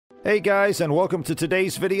Hey guys, and welcome to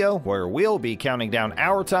today's video where we'll be counting down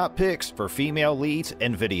our top picks for female leads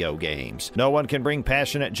in video games. No one can bring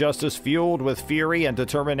passionate justice fueled with fury and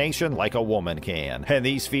determination like a woman can, and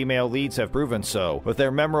these female leads have proven so with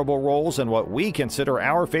their memorable roles in what we consider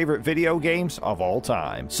our favorite video games of all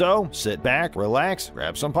time. So sit back, relax,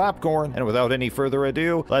 grab some popcorn, and without any further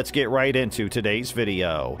ado, let's get right into today's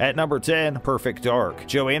video. At number 10, Perfect Dark.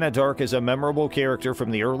 Joanna Dark is a memorable character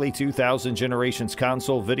from the early 2000 generation's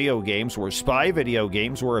console video games where spy video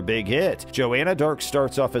games were a big hit. Joanna Dark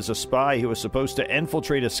starts off as a spy who is supposed to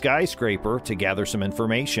infiltrate a skyscraper to gather some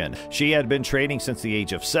information. She had been training since the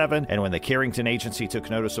age of 7, and when the Carrington Agency took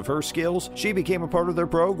notice of her skills, she became a part of their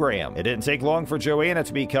program. It didn't take long for Joanna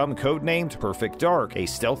to become codenamed Perfect Dark, a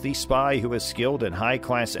stealthy spy who is skilled in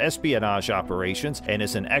high-class espionage operations and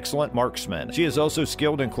is an excellent marksman. She is also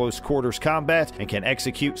skilled in close quarters combat and can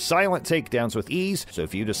execute silent takedowns with ease, so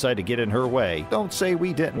if you decide to get in her way, don't say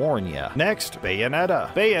we didn't warn ya. Next,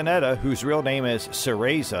 Bayonetta. Bayonetta, whose real name is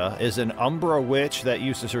Cereza, is an Umbra witch that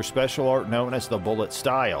uses her special art known as the Bullet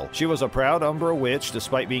Style. She was a proud Umbra witch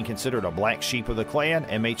despite being considered a black sheep of the clan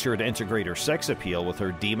and made sure to integrate her sex appeal with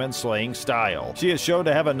her demon-slaying style. She is shown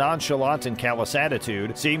to have a nonchalant and callous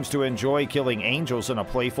attitude, seems to enjoy killing angels in a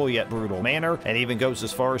playful yet brutal manner, and even goes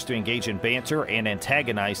as far as to engage in banter and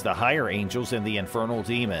antagonize the higher angels and the infernal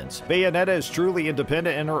demons. Bayonetta is truly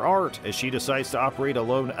independent in her art, as she decides to operate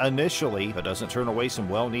alone initially, but doesn't turn away some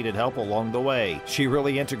well-needed help along the way. She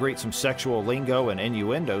really integrates some sexual lingo and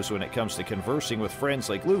innuendos when it comes to conversing with friends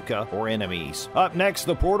like Luca or enemies. Up next,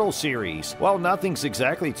 the Portal series. While nothing's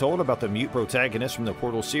exactly told about the mute protagonist from the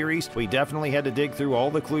Portal series, we definitely had to dig through all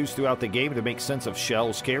the clues throughout the game to make sense of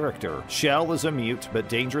Shell's character. Shell is a mute but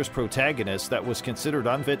dangerous protagonist that was considered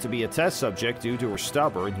unfit to be a test subject due to her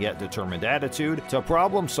stubborn yet determined attitude to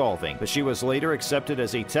problem solving, but she was later accepted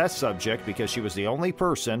as a test subject because she was the only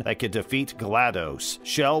person that could defeat GLaDOS.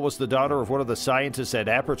 Shell was the daughter of one of the scientists at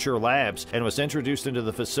Aperture Labs and was introduced into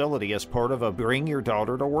the facility as part of a Bring Your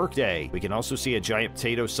Daughter to Work Day. We can also see a giant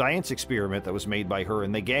potato science experiment that was made by her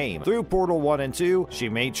in the game. Through Portal 1 and 2, she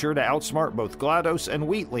made sure to outsmart both GLaDOS and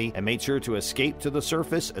Wheatley and made sure to escape to the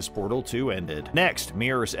surface as Portal 2 ended. Next,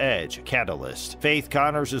 Mirror's Edge, Catalyst. Faith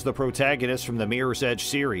Connors is the protagonist from the Mirror's Edge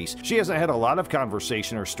series. She hasn't had a lot of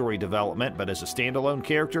conversation or story development, but as a standalone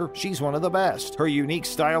character, she's one of the best. Her unique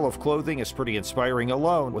style of clothing is pretty inspiring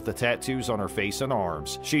alone, with the tattoos on her face and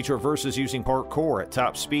arms. She traverses using parkour at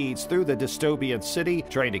top speeds through the dystopian city,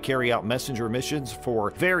 trying to carry out messenger missions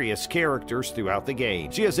for various characters throughout the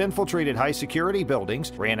game. She has infiltrated high security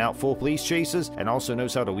buildings, ran out full police chases, and also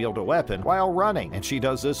knows how to wield a weapon while running, and she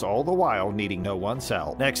does this all the while needing no one's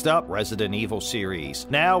help. Next up, Resident Evil series.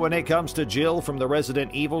 Now, when it comes to Jill from the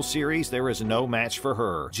Resident Evil series, there is no match for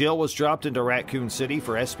her. Jill was dropped into Raccoon City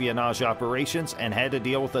for espionage operations and had to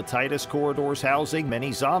deal with the tightest corridors housing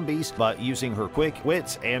many zombies, but using her quick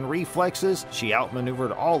wits and reflexes, she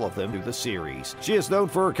outmaneuvered all of them through the series. She is known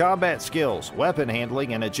for her combat skills, weapon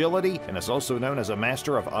handling, and agility, and is also known as a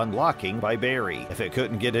master of unlocking by Barry. If it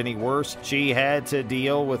couldn't get any worse, she had to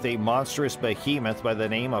deal with a monstrous behemoth by the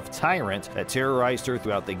name of Tyrant that terrorized her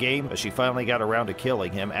throughout the game, but she finally got around to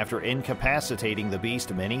killing him after incapacitating the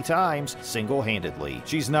beast many times single-handedly.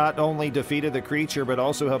 She's not only defeated the creature, but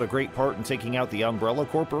also held a great part in taking out the Umbrella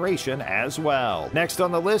Corporation as well. Next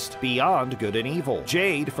on the list, Beyond Good and Evil.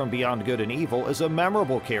 Jade from Beyond Good and Evil is a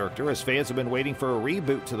memorable character as fans have been waiting for a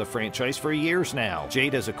reboot to the franchise for years now.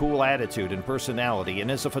 Jade has a cool attitude and personality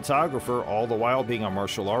and is a photographer, all the while being a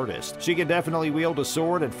martial artist. She can definitely wield a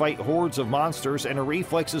sword and fight hordes of monsters, and her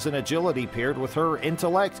reflexes and agility paired with her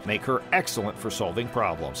intellect make her excellent for solving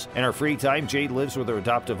problems. In her free time, Jade lives with her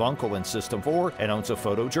adoptive uncle in System 4 and owns a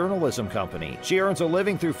photojournalism company. She earns a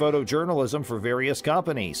living through photojournalism for various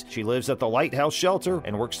companies. She lives at the Lighthouse Shelter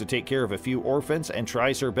and works to take care of a few orphans and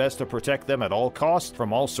tries her best to protect them at all costs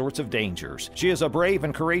from all sorts of dangers. She is a brave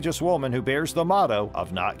and courageous woman who bears the motto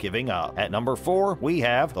of not giving up. At number 4, we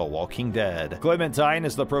have The Walking Dead. Clementine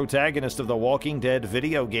is the protagonist of the Walking Dead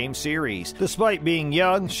video game series. Despite being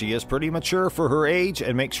young, she is pretty mature for her age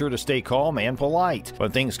and makes sure to stay calm and polite.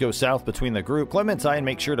 When things go south between the group, Clementine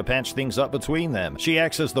makes sure to patch things up between them. She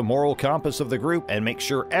acts as the moral compass of the group and makes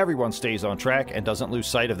sure everyone stays on track and doesn't lose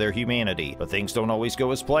sight of their humanity. But things don't always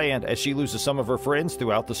go as planned, as she loses some of her friends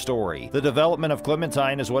throughout the story. The development of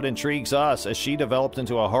Clementine is what intrigues us, as she developed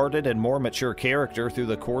into a hardened and more mature character through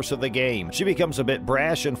the course of the game. She becomes a bit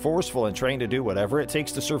brash and forceful in trying to do whatever it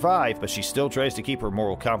takes to survive, but she still tries to keep her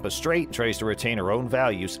moral compass straight and tries to retain her own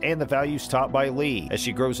values and the values taught by Lee. As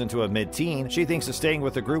she grows into a mid-teen, she thinks that staying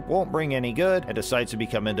with the group won't bring any good and decides to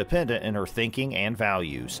become independent in her thinking and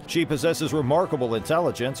values. She possesses remarkable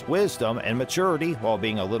intelligence, wisdom, and maturity, maturity while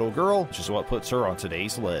being a little girl, which is what puts her on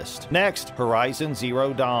today's list. Next, Horizon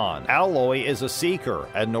Zero Dawn. Aloy is a seeker,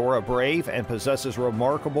 a Nora brave, and possesses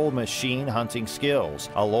remarkable machine hunting skills.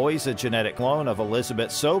 Aloy's a genetic clone of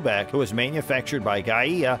Elizabeth Sobek, who was manufactured by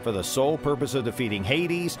Gaia for the sole purpose of defeating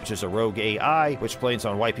Hades, which is a rogue AI which plans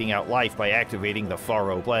on wiping out life by activating the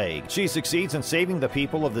Pharaoh Plague. She succeeds in saving the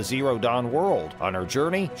people of the Zero Dawn world. On her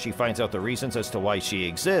journey, she finds out the reasons as to why she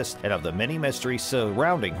exists and of the many mysteries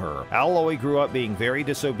surrounding her. Aloy grew up being very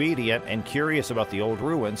disobedient and curious about the old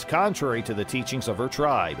ruins, contrary to the teachings of her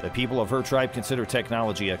tribe. The people of her tribe consider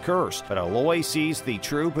technology a curse, but Aloy sees the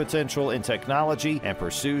true potential in technology and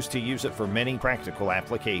pursues to use it for many practical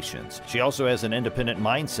applications. She also has an independent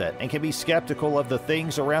mindset and can be skeptical of the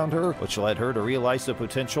things around her, which led her to realize the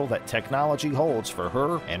potential that technology holds for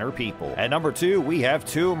her and her people. At number 2, we have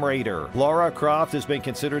Tomb Raider. Lara Croft has been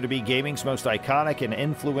considered to be gaming's most iconic and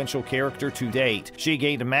influential character to date. She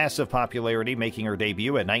gained massive popularity, making her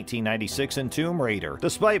debut in 1996 in Tomb Raider.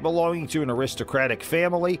 Despite belonging to an aristocratic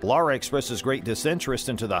family, Lara expresses great disinterest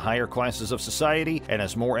into the higher classes of society and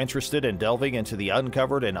is more interested in delving into the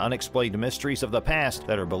uncovered and unexplained mysteries of the past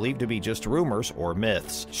that are believed to be just rumors or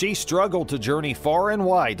myths. She struggled to journey far and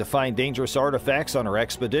wide to find dangerous artifacts on her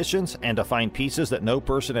expeditions and to find pieces that no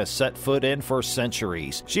person has set foot in for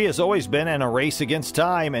centuries. She has always been in a race against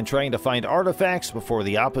time and trying to find artifacts before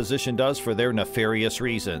the opposition does for their nefarious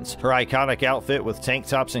reasons. Her iconic outfit with tank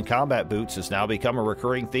tops and combat boots has now become a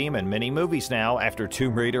recurring theme in many movies now after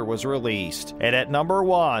Tomb Raider was released. And at number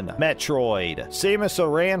 1, Metroid. Samus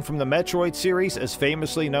Aran from the Metroid series is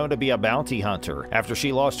famously known to be a bounty hunter. After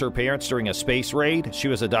she lost her parents during a space raid, she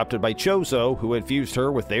was adopted by Chozo, who infused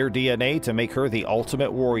her with their DNA to make her the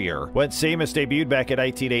ultimate warrior. When Samus debuted back in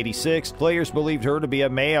 1986, players believed her to be a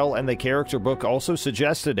male, and the character book also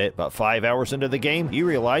suggested it, but 5 hours into the game, you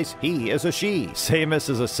realize he is a she. Samus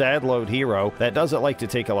is a sad-load hero that doesn't like to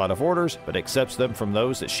take a lot of orders, but accepts them from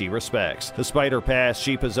those that she respects. Despite her past,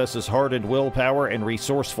 she possesses hardened willpower and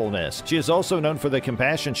resourcefulness. She is also known for the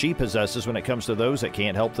compassion she possesses when it comes to those that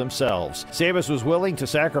can't help themselves. Samus was willing to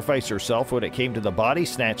sacrifice herself when it came to the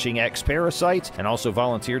body-snatching ex-parasites, and also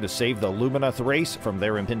volunteered to save the Lumineth race from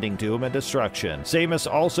their impending doom and destruction.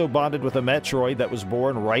 Samus also bonded with a Metroid that was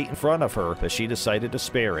born right in front of her, but she decided to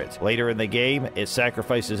spare it. Later in the game, it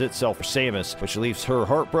sacrifices itself for Samus, which leaves her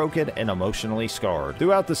heartbroken and emotionally scarred.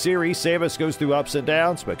 Throughout the series, Samus goes through ups and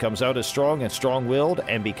downs, but comes out as strong and strong-willed,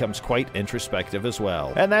 and becomes quite introspective as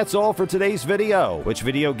well. And that's all for today's video. Which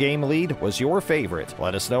video game lead was your favorite?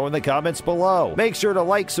 Let us know in the comments below. Make sure to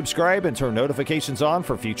like, subscribe, and turn notifications on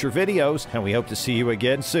for future videos, and we hope to see you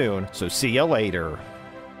again soon, so see you later.